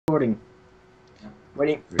Recording.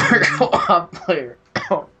 Waiting for co-op player.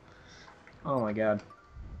 Oh my god.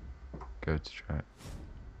 Go to track.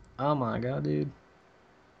 Oh my god, dude.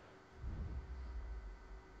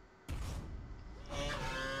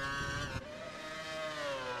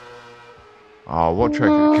 Oh, what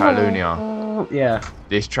track is Catalonia? Yeah.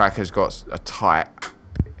 This track has got a tight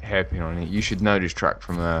hairpin on it. You should know this track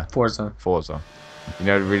from Forza. Forza. You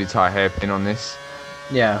know the really tight hairpin on this?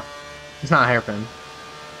 Yeah. It's not a hairpin.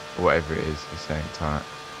 Or whatever it is, it's saying tight.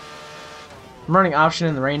 I'm running option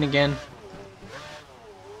in the rain again.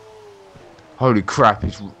 Holy crap,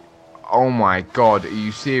 it's... Oh my god, are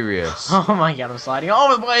you serious? Oh my god, I'm sliding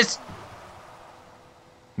all over the place!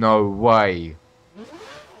 No way.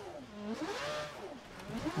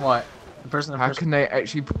 What? The person How can they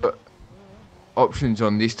actually put options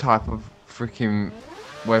on this type of freaking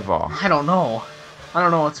weather? I don't know. I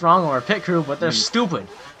don't know what's wrong with our pit crew, but they're stupid.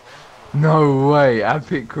 No way, our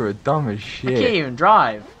pit crew are dumb as shit. I can't even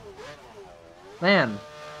drive. Man.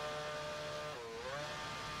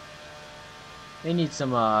 They need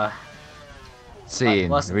some, Seeing,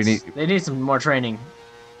 lessons. They need some more training.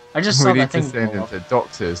 I just saw we that need thing to send blow them up. to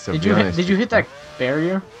doctors, to Did be you honest. did you hit that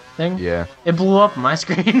barrier thing? Yeah. It blew up on my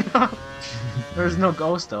screen. There's no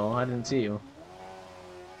ghost though. I didn't see you.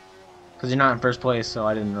 Cause you're not in first place, so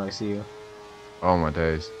I didn't really see you. Oh my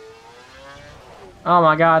days. Oh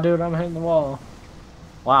my god, dude, I'm hitting the wall.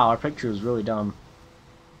 Wow, our picture is really dumb.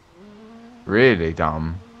 Really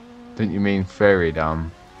dumb? Didn't you mean very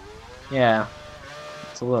dumb? Yeah,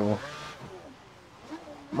 it's a little.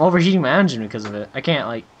 I'm overheating my engine because of it. I can't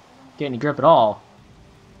like get any grip at all.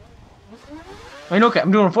 I mean, okay,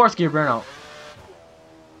 I'm doing a fourth gear burnout.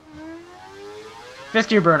 Fifth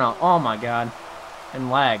gear burnout. Oh my god.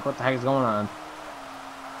 And lag. What the heck is going on?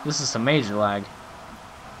 This is some major lag.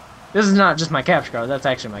 This is not just my capture card, that's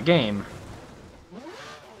actually my game.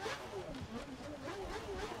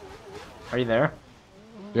 Are you there?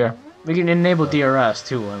 Yeah. We can enable DRS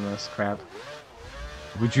too on this crap.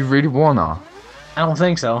 Would you really wanna? I don't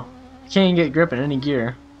think so. Can't even get grip in any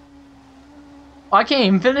gear. Oh, I can't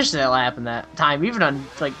even finish that lap in that time, even on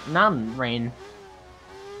like non-rain.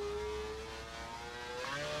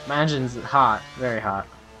 My engine's hot, very hot.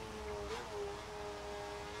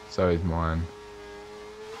 So is mine.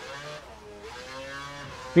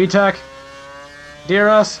 VTech,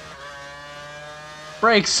 DRS,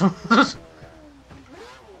 brakes.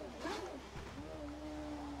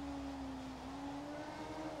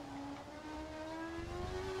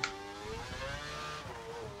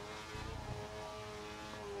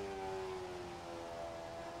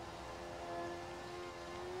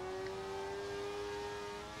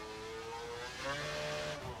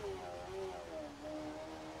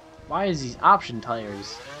 Why is these option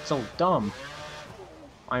tires so dumb?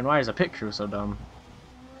 I mean, why is a pit crew so dumb?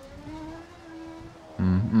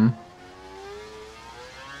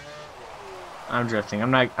 I'm drifting.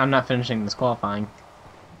 I'm not finishing this qualifying.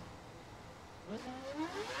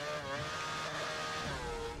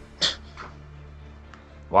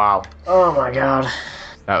 Wow. Oh my god.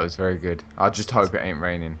 That was very good. I just hope it ain't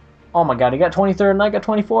raining. Oh my god, he got 23rd and I got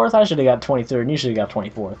 24th? I should have got 23rd and you should have got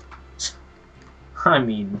 24th. I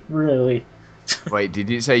mean, really. Wait, did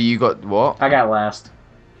it say you got what? I got last.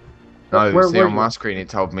 No, Where see were on you? my screen it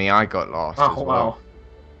told me I got last Oh, as well. wow.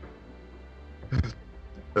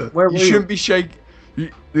 Where were You shouldn't be shaking.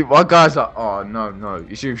 My guy's like, oh no.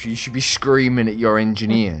 You should be screaming at your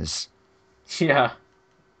engineers. Yeah.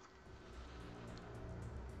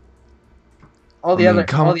 All the other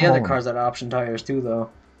cars had option tires too, though.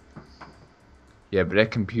 Yeah, but they're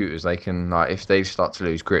computers. They can like if they start to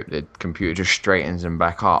lose grip, the computer just straightens them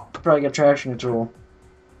back up. Probably got traction control.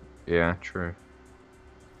 Yeah, true.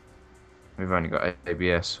 We've only got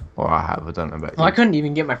ABS, or I have. I don't know about Well, I you. couldn't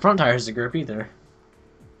even get my front tires to grip either.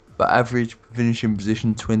 But average finishing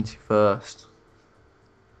position 21st.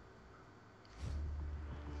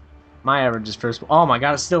 My average is first. Oh my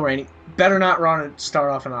god, it's still raining. Better not run and start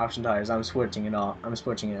off on option tires. I'm switching it off. I'm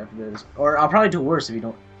switching it if it is. Or I'll probably do worse if you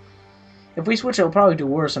don't. If we switch, it'll probably do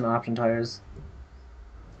worse on option tires.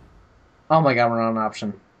 Oh my god, we're on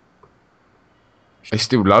option. It's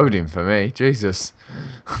still loading for me. Jesus.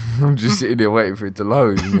 I'm just sitting there waiting for it to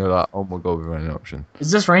load, and you're like, oh my god, we're running option.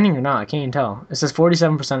 Is this raining or not? I can't even tell. It says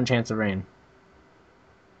 47% chance of rain.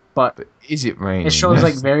 But Is it raining? it shows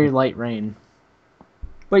like very light rain.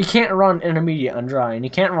 But you can't run intermediate on dry, and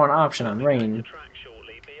you can't run option on rain.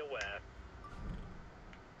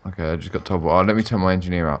 Okay, I just got told. Oh, let me turn my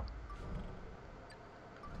engineer up.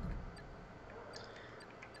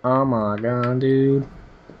 Oh my god, dude.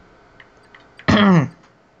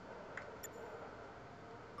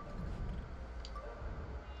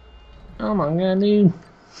 Oh my god, dude.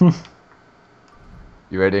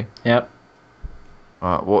 You ready? Yep.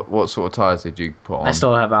 Alright, what sort of tyres did you put on? I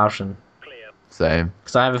still have option. Same.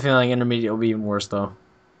 Because I have a feeling intermediate will be even worse, though.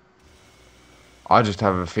 I just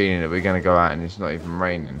have a feeling that we're going to go out and it's not even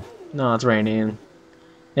raining. No, it's raining.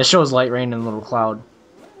 It shows light rain and a little cloud.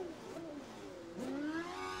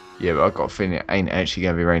 Yeah, but I've got a feeling it ain't actually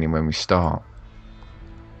going to be raining when we start.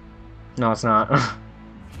 No, it's not.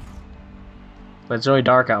 But it's really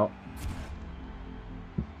dark out.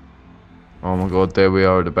 Oh my god, there we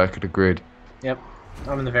are at the back of the grid. Yep.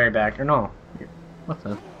 I'm in the very back. Or no. What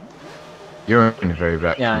the? You're in the very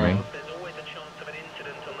back Yeah, for I me. am. There's always a chance of an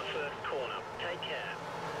incident on the first corner. Take care.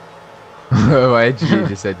 Oh, actually, you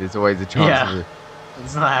just said there's always a chance Yeah. of it.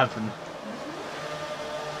 It's not happening.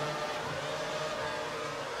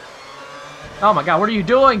 Oh my god, what are you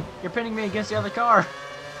doing? You're pinning me against the other car.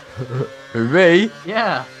 Who, me?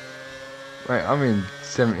 Yeah, Wait, I'm in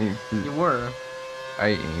 17th, you were.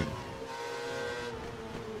 18th.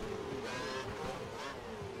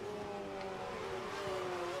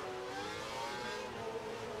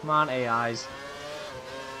 Come on, AIs.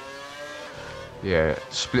 Yeah,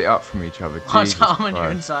 split up from each other. Watch Jesus out, I'm on your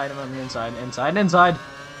Christ. inside, I'm on your inside, inside.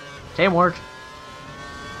 Teamwork.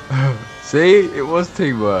 See? It was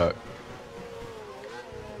teamwork.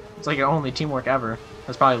 It's like your only teamwork ever.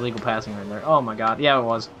 That's probably legal passing right there. Oh my god, yeah it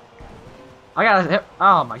was. I got hit.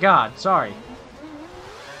 Oh my god, sorry.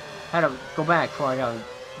 Had to go back before I got a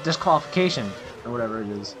disqualification, or whatever it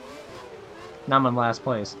is. Now I'm in last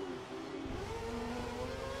place.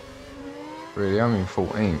 Really, I'm in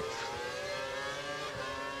 14th.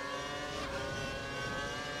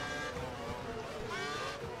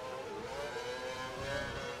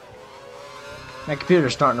 My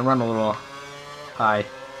computer's starting to run a little high.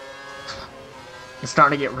 It's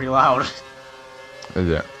starting to get real loud. Is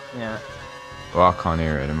it? Yeah. Well, I can't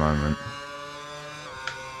hear it at the moment.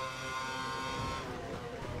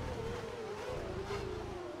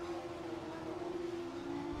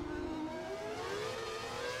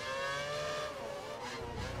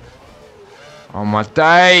 Oh my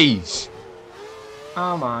days!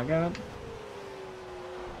 Oh my god.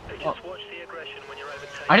 Just watch the aggression when you're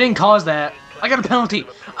overtaken. I didn't cause that. I got a penalty.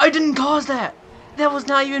 I didn't cause that. That was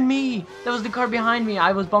not even me. That was the car behind me.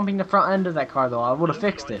 I was bumping the front end of that car though. I would have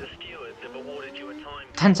fixed it. The stewards have awarded you a time.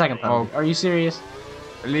 10-second penalty. Are you serious?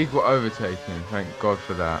 Illegal overtaking, thank God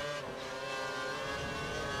for that.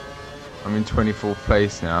 I'm in 24th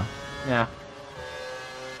place now. Yeah.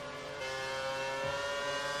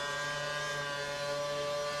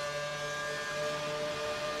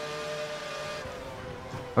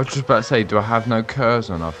 I was just about to say, do I have no curves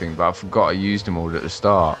or nothing? But I forgot I used them all at the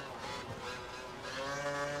start.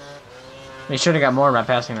 We should have got more by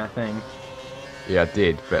passing that thing. Yeah, I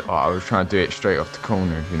did, but like, I was trying to do it straight off the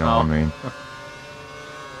corner, if you know what I mean.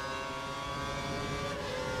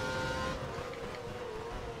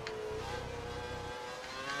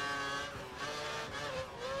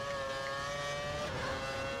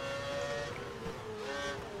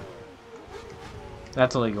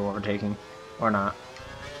 That's illegal overtaking. Or not.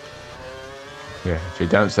 Yeah, if you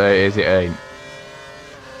don't say it is, it ain't.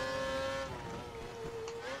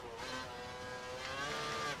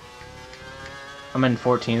 I'm in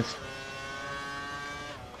 14th.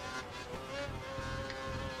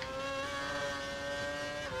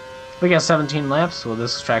 We got 17 laps. Well,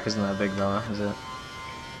 this track isn't that big though, is it?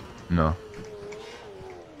 No.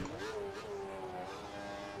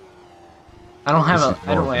 I don't have This a. is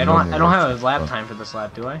I don't. more I don't. I don't have normal a lap race. time for this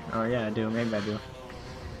lap, do I? Oh yeah, I do. Maybe I do.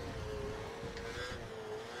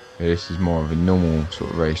 Yeah, this is more of a normal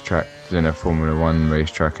sort of racetrack than a Formula 1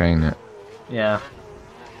 racetrack, ain't it? Yeah.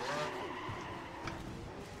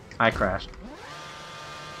 I crashed.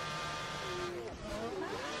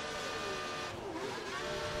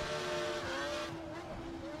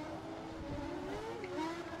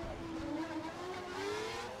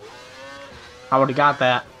 I would've got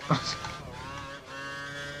that.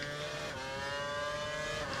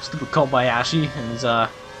 Stupid Kobayashi and his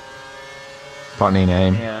Funny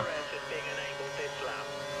name. yeah. DRS is being enabled this lap.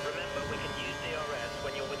 Remember, we can use DRS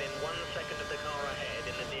when you're within 1 second of the car ahead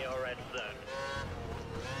in the DRS zone.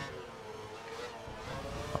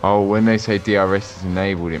 Oh, when they say DRS is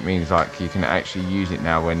enabled, it means like you can actually use it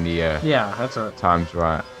now when the Yeah, that's a. time's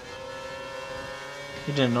right.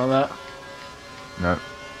 You didn't know that? No.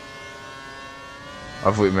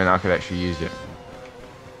 I thought it meant I could actually use it.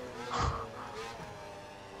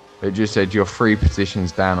 It just said you're 3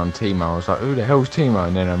 positions down on Timo. I was like, who the hell's Timo?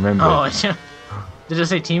 And then I remembered. Oh, yeah. Did it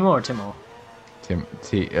say Timo or Timo? I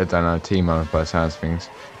don't know, Timo by the sounds of things.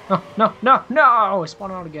 No, no, no, no! I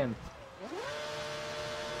spun out again.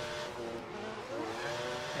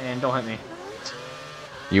 And don't hit me.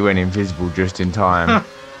 You went invisible just in time.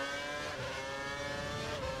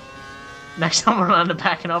 Next time we're on to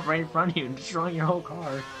backing up right in front of you and destroying your whole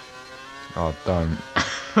car. Oh, don't.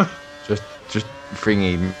 just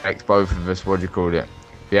thingy makes both of us, what do you call it?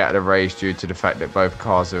 Be out of the race due to the fact that both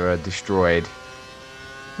cars are destroyed.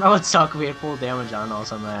 That would suck if we had full damage on all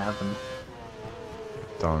something that happened.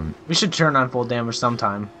 Don't. We should turn on full damage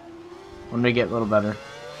sometime. When we get a little better.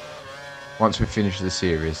 Once we finish the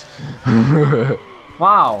series.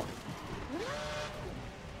 Wow.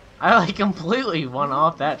 I like completely went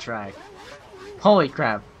off that track. Holy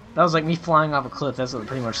crap. That was like me flying off a cliff. That's what it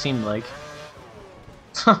pretty much seemed like.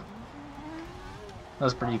 That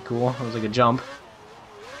was pretty cool. It was like a jump.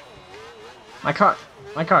 My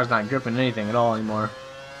car's not gripping anything at all anymore.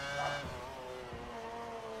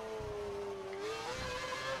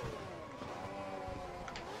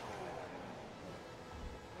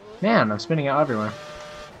 Man, I'm spinning out everywhere.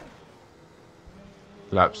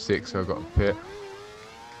 Lap 6, I got a pit.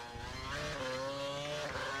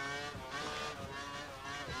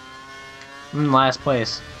 I'm in last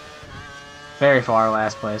place. Very far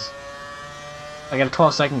last place. I got a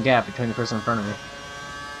 12-second gap between the person in front of me.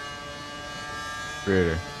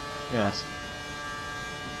 Really? Yes.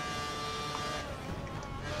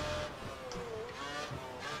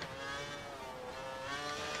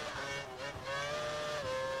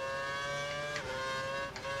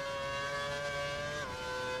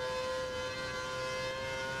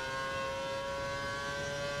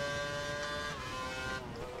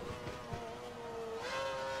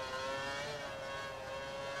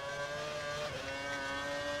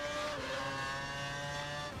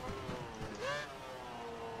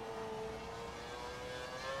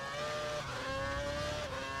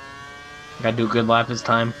 Gotta do a good lap this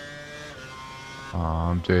time. Oh,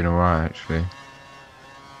 I'm doing alright actually.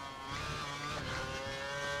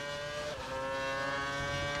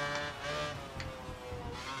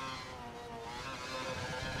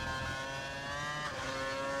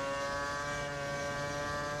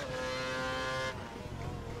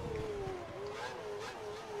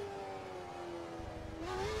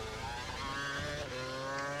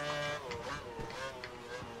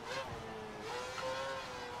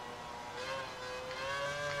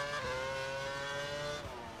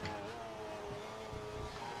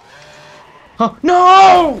 Oh,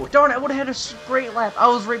 no! Darn it, I would have had a great lap. I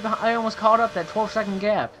was right behind. I almost caught up that 12-second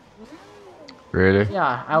gap. Really?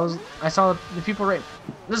 Yeah, I saw the people right.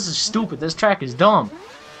 This is stupid. This track is dumb.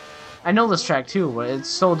 I know this track too, but it's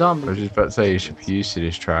so dumb. I was just about to say you should be used to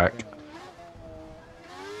this track.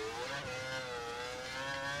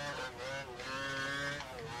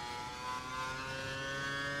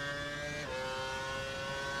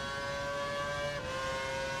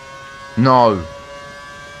 No!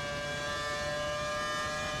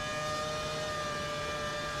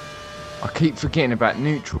 I keep forgetting about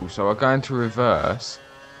neutral, so I go into reverse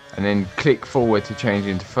and then click forward to change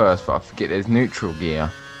into first, but I forget there's neutral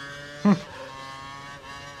gear. There's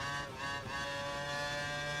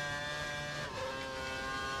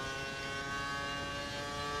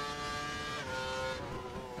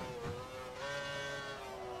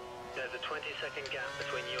a 20-second gap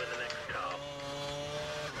between you and the next car.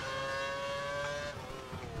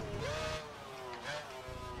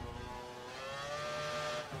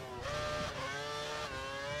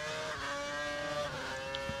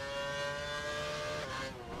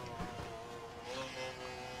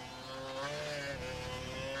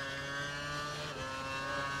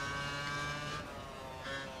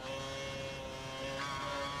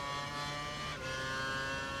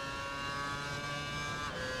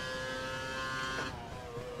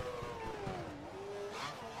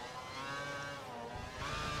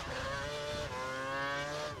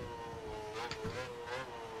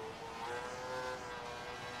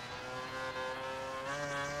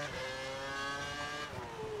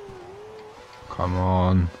 Come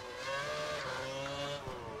on.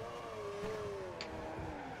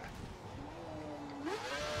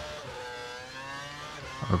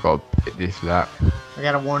 I've got to pick this lap. I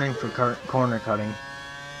got a warning for corner cutting.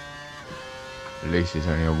 At least it's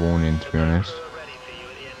only a warning, to be honest. We're ready for you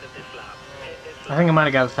at the end of this lap. Hit this I think I might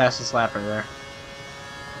have got the fastest lap right there.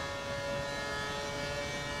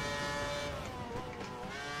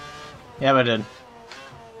 Yeah, I did.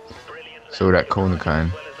 brilliant lap. So that corner As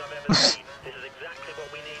cone. well as I've ever seen. This is exactly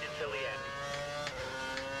what we need until the end.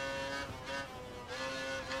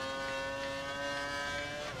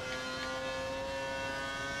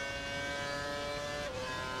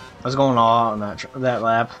 I was going all out on that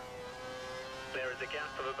lap. There is a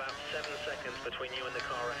gap of about 7 seconds between you and the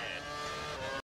car ahead.